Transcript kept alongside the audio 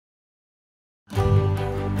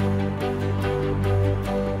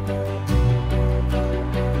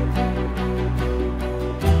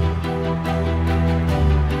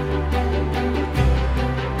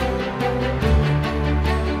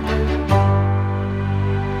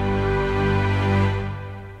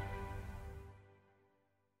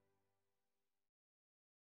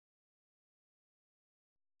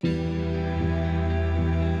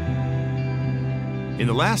In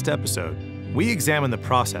the last episode, we examined the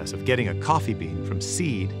process of getting a coffee bean from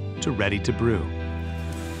seed to ready to brew.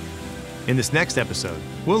 In this next episode,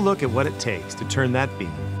 we'll look at what it takes to turn that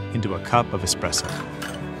bean into a cup of espresso.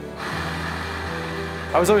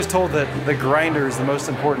 I was always told that the grinder is the most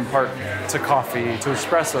important part to coffee, to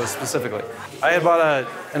espresso specifically. I had bought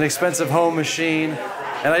an expensive home machine,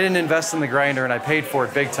 and I didn't invest in the grinder, and I paid for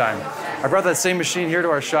it big time. I brought that same machine here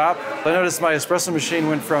to our shop. I noticed my espresso machine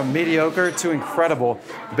went from mediocre to incredible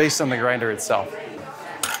based on the grinder itself.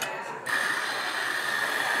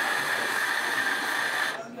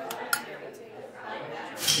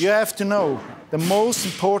 You have to know, the most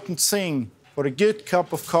important thing for a good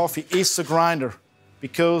cup of coffee is the grinder.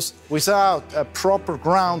 Because without a proper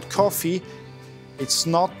ground coffee, it's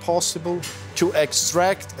not possible to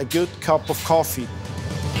extract a good cup of coffee.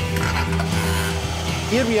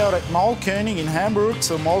 Here we are at Malkönig in Hamburg.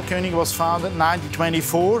 So Malkönig was founded in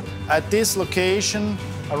 1924. At this location,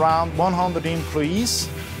 around 100 employees.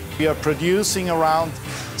 We are producing around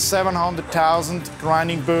 700,000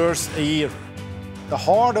 grinding burrs a year. The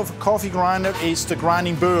heart of a coffee grinder is the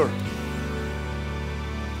grinding burr.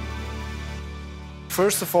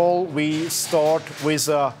 First of all, we start with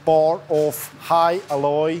a bar of high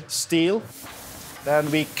alloy steel.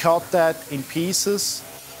 Then we cut that in pieces.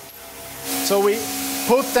 So we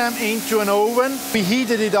put them into an oven. We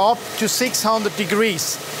heated it up to 600 degrees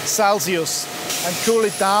Celsius and cool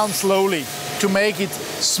it down slowly to make it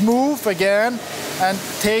smooth again and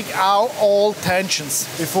take out all tensions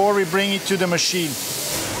before we bring it to the machine.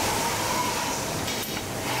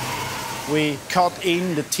 We cut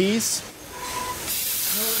in the teeth.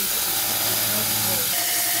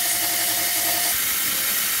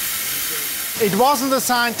 It wasn't a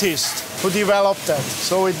scientist who developed that,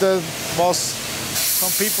 so it was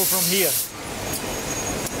some people from here.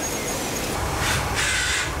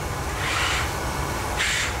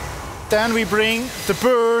 Then we bring the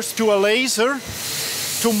burrs to a laser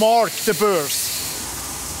to mark the burrs.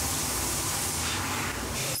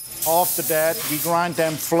 After that, we grind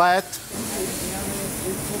them flat.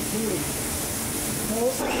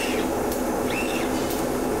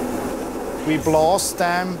 We blast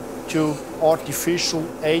them to artificial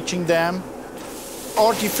aging them.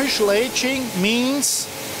 Artificial aging means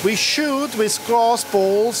we shoot with glass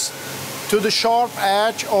balls to the sharp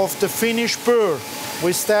edge of the finished burr.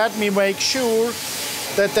 With that, we make sure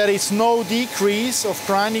that there is no decrease of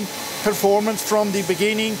grinding performance from the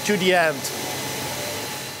beginning to the end.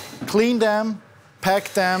 Clean them,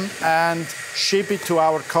 pack them, and ship it to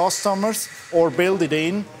our customers or build it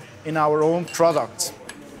in our own products.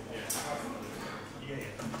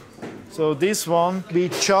 So this one, we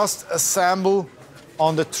just assemble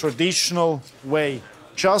on the traditional way,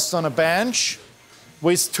 just on a bench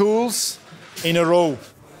with tools in a row.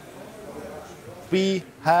 We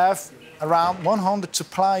have around 100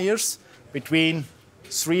 suppliers, between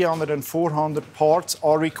 300 and 400 parts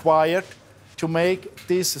are required to make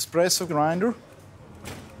this espresso grinder.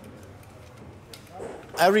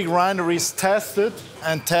 Every grinder is tested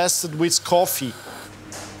with coffee.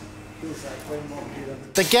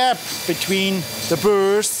 The gap between the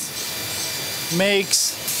burrs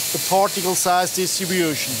makes the particle size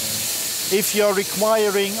distribution. If you're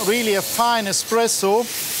requiring really a fine espresso,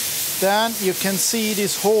 then you can see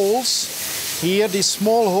these holes here, these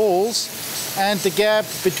small holes, and the gap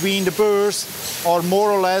between the burrs are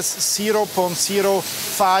more or less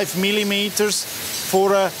 0.05 millimeters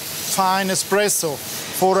for a fine espresso.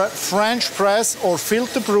 For a French press or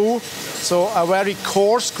filter brew, so a very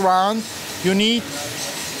coarse ground, you need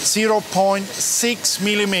 0.6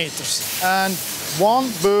 millimeters. And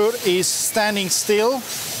one burr is standing still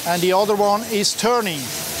and the other one is turning.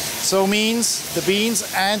 So means the beans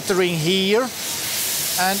entering here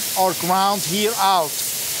and are ground here out.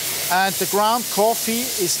 And the ground coffee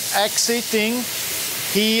is exiting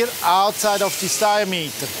here outside of this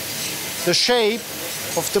diameter. The shape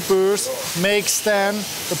of the burrs makes then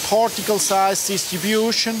the particle size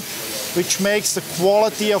distribution, which makes the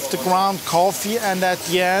quality of the ground coffee and at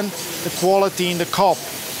the end, the quality in the cup.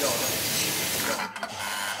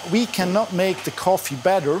 We cannot make the coffee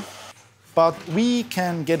better, but we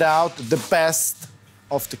can get out the best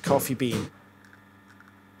of the coffee bean.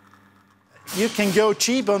 You can go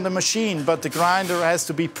cheap on the machine, but the grinder has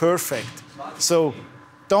to be perfect. So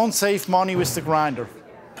don't save money with the grinder.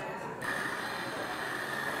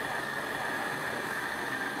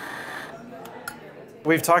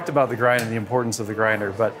 We've talked about the grind and the importance of the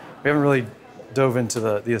grinder, but we haven't really dove into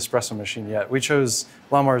the espresso machine yet. We chose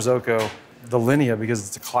La Marzocco, the Linea, because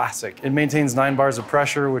it's a classic. It maintains 9 bars of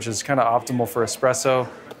pressure, which is kind of optimal for espresso,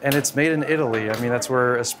 and it's made in Italy. I mean, that's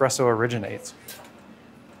where espresso originates.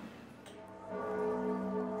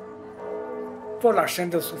 dopo la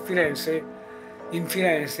scendo su Firenze, in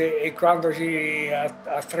Firenze, e quando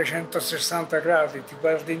a 360 gradi ti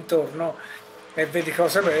guardi intorno e vedi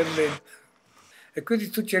cose belle, e quindi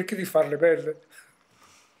tu cerchi di farle belle.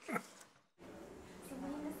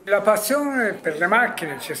 La passione per le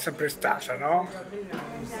macchine c'è sempre stata, no?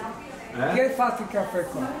 Chi hai fatto il caffè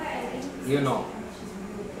qua? Io no.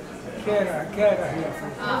 Chi era che l'ha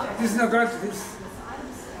fatto? This is not going to this.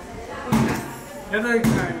 Every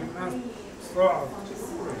time, not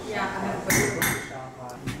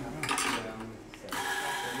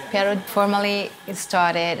Piero formally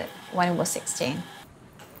started when he was 16.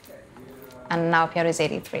 And now Piero is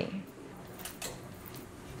 83.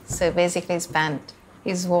 So basically he spent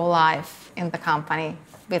his whole life in the company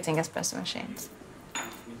building espresso machines.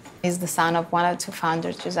 He's the son of one of the two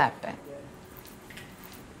founders, Giuseppe.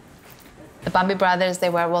 The Bambi brothers, they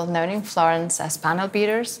were well known in Florence as panel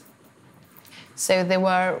beaters. So they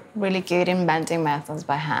were really good in bending metals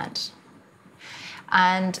by hand.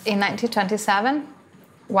 And in 1927,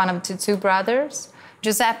 one of the two brothers,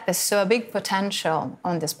 Giuseppe, saw a big potential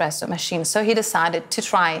on the espresso machine. So he decided to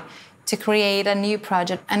try to create a new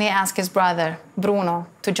project, and he asked his brother, Bruno,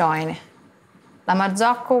 to join. La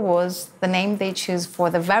Marzocco was the name they chose for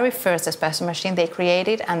the very first espresso machine they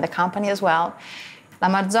created, and the company as well. La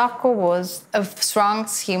Marzocco was a strong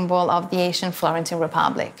symbol of the ancient Florentine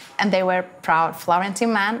Republic, and they were proud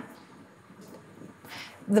Florentine men.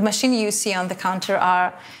 The machine you see on the counter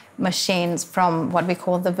are machines from what we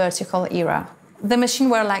call the vertical era. The machine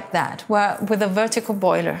were like that, were with a vertical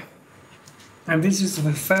boiler. And this is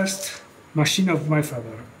the first machine of my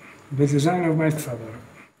father, the design of my father.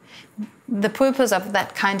 The purpose of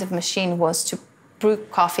that kind of machine was to brew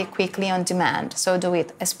coffee quickly on demand, so do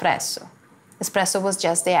it espresso. Espresso was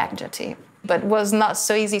just the adjective, but was not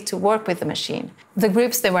so easy to work with the machine. The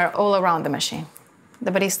groups, they were all around the machine.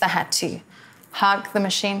 The barista had to hug the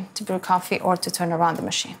machine to brew coffee or to turn around the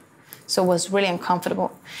machine. So it was really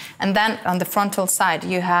uncomfortable. And then on the frontal side,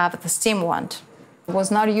 you have the steam wand. It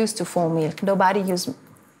was not used to full milk. Nobody used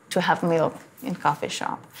to have milk in coffee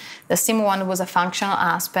shop. The steam wand was a functional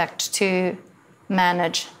aspect to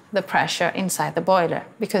manage the pressure inside the boiler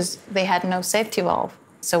because they had no safety valve.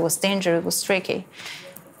 So it was dangerous, it was tricky.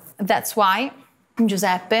 That's why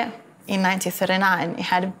Giuseppe, in 1939, he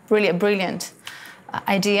had really a brilliant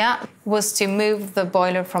idea, was to move the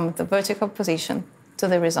boiler from the vertical position to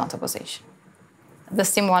the horizontal position. The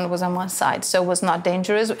steam wand was on one side, so it was not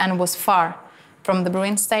dangerous and was far from the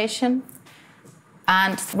brewing station.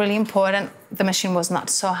 And really important, the machine was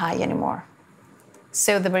not so high anymore.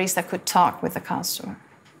 So the barista could talk with the customer.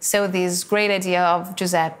 So this great idea of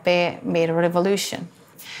Giuseppe made a revolution.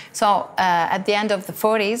 So at the end of the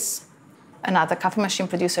 40s, another coffee machine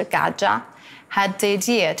producer, Gaggia, had the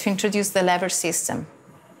idea to introduce the lever system,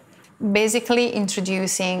 basically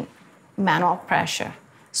introducing manual pressure,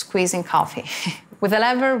 squeezing coffee. With a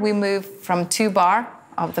lever, we moved from 2 bar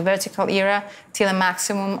of the vertical era till a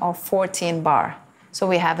maximum of 14 bar. So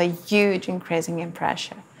we have a huge increasing in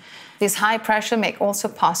pressure. This high pressure makes also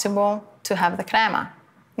possible to have the crema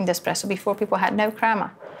in the espresso. Before, people had no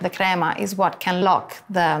crema. The crema is what can lock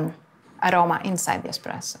the aroma inside the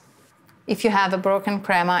espresso. If you have a broken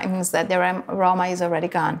crema, it means that the aroma is already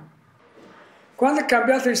gone. Quando è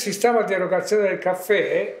cambiato il sistema di erogazione del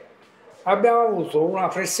caffè, abbiamo avuto una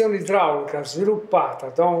pressione idraulica sviluppata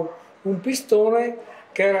da un pistone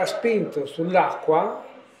che era spinto sull'acqua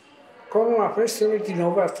con una pressione di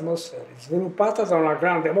 9 atmosfere, sviluppata da una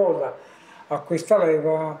grande moda a questa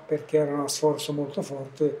leva perché era uno sforzo molto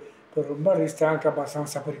forte per un barista, anche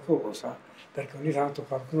abbastanza pericolosa, perché ogni tanto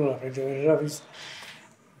qualcuno la prendeva nella vista.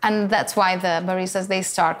 And that's why the baristas, they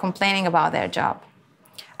start complaining about their job.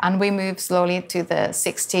 And we moved slowly to the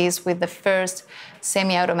 60s with the first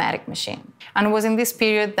semi-automatic machine. And it was in this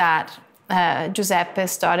period that Giuseppe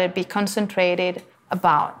started to be concentrated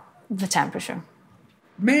about the temperature.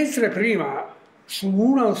 Mentre prima su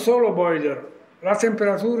un solo boiler la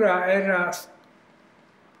temperatura era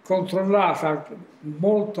controllata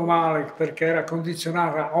molto male perché era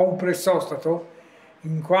condizionata a un pressostato,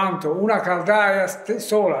 in quanto una caldaia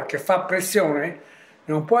sola che fa pressione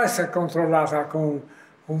non può essere controllata con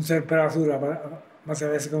temperatura, ma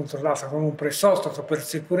deve essere controllata con un pressostato per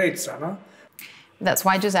sicurezza, no? That's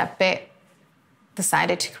why Giuseppe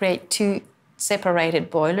decided to create 2 separated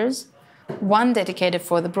boilers, one dedicated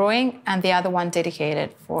for the brewing and the other one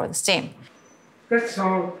dedicated for the steam. Queste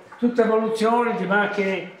sono tutte evoluzioni di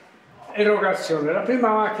macchine erogazione. La prima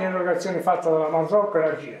macchina erogazione fatta dalla Marzocco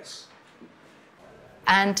era GS.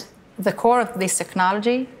 And the core of this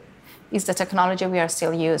technology is the technology we are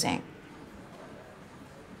still using.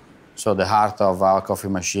 So the heart of our coffee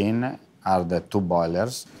machine are the two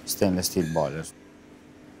boilers, stainless steel boilers.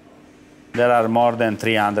 There are more than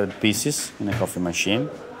 300 pieces in a coffee machine.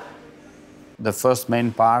 The first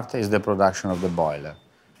main part is the production of the boiler.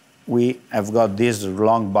 We have got these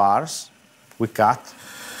long bars, we cut.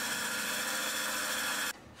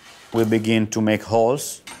 We begin to make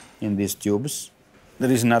holes in these tubes. There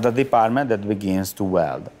is another department that begins to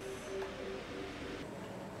weld.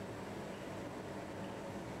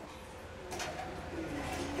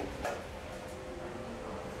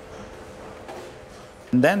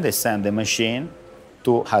 And then they send the machine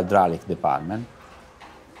to hydraulic department.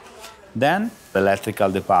 Then the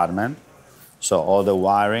electrical department, so all the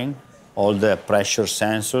wiring, all the pressure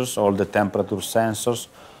sensors, all the temperature sensors,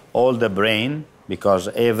 all the brain, because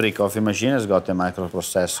every coffee machine has got a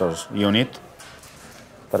microprocessor unit.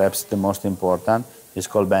 Perhaps the most important is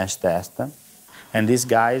called bench test. And these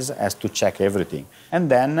guys has to check everything.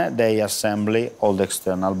 And then they assemble all the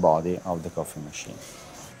external body of the coffee machine.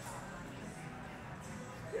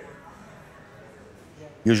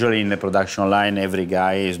 Usually in the production line, every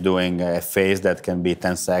guy is doing a phase that can be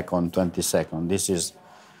 10 seconds, 20 seconds.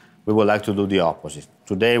 We would like to do the opposite.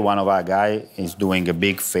 Today, one of our guys is doing a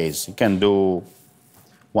big phase. He can do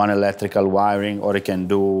one electrical wiring, or he can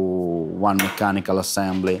do one mechanical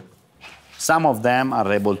assembly. Some of them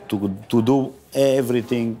are able to do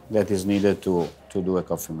everything that is needed to do a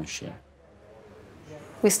coffee machine.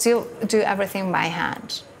 We still do everything by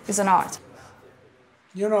hand. It's an art.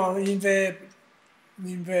 You know,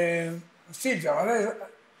 Silvia,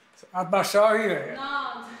 abbassavo io.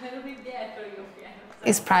 No, ero qui dietro io, Piero.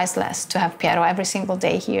 It's priceless to have Piero every single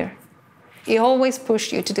day here. He always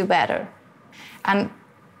pushed you to do better. And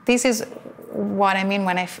this is what I mean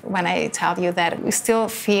when I tell you that we still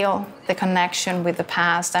feel the connection with the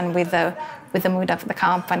past and with the mood of the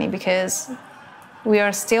company, because we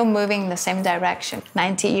are still moving in the same direction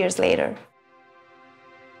 90 years later.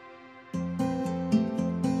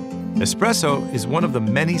 Espresso is one of the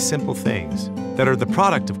many simple things that are the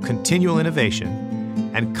product of continual innovation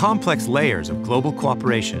and complex layers of global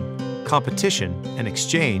cooperation, competition, and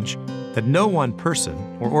exchange that no one person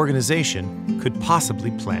or organization could possibly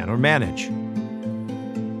plan or manage.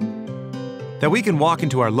 That we can walk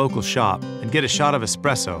into our local shop and get a shot of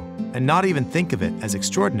espresso and not even think of it as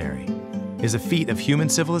extraordinary is a feat of human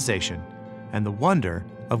civilization and the wonder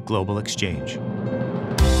of global exchange.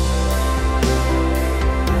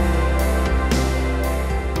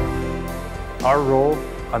 Our role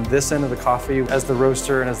on this end of the coffee, as the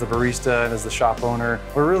roaster and as the barista and as the shop owner,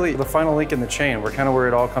 we're really the final link in the chain. We're kind of where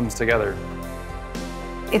it all comes together.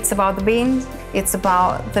 It's about the beans, it's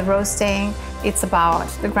about the roasting, it's about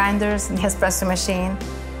the grinders and the espresso machine.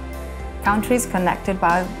 Countries connected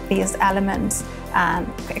by these elements and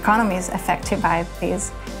economies affected by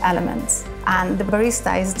these elements. And the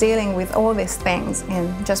barista is dealing with all these things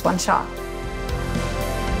in just one shot.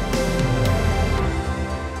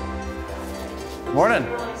 Morning.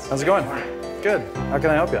 How's it going? Good. How can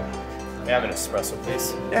I help you? May I have an espresso,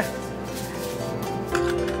 please? Yeah.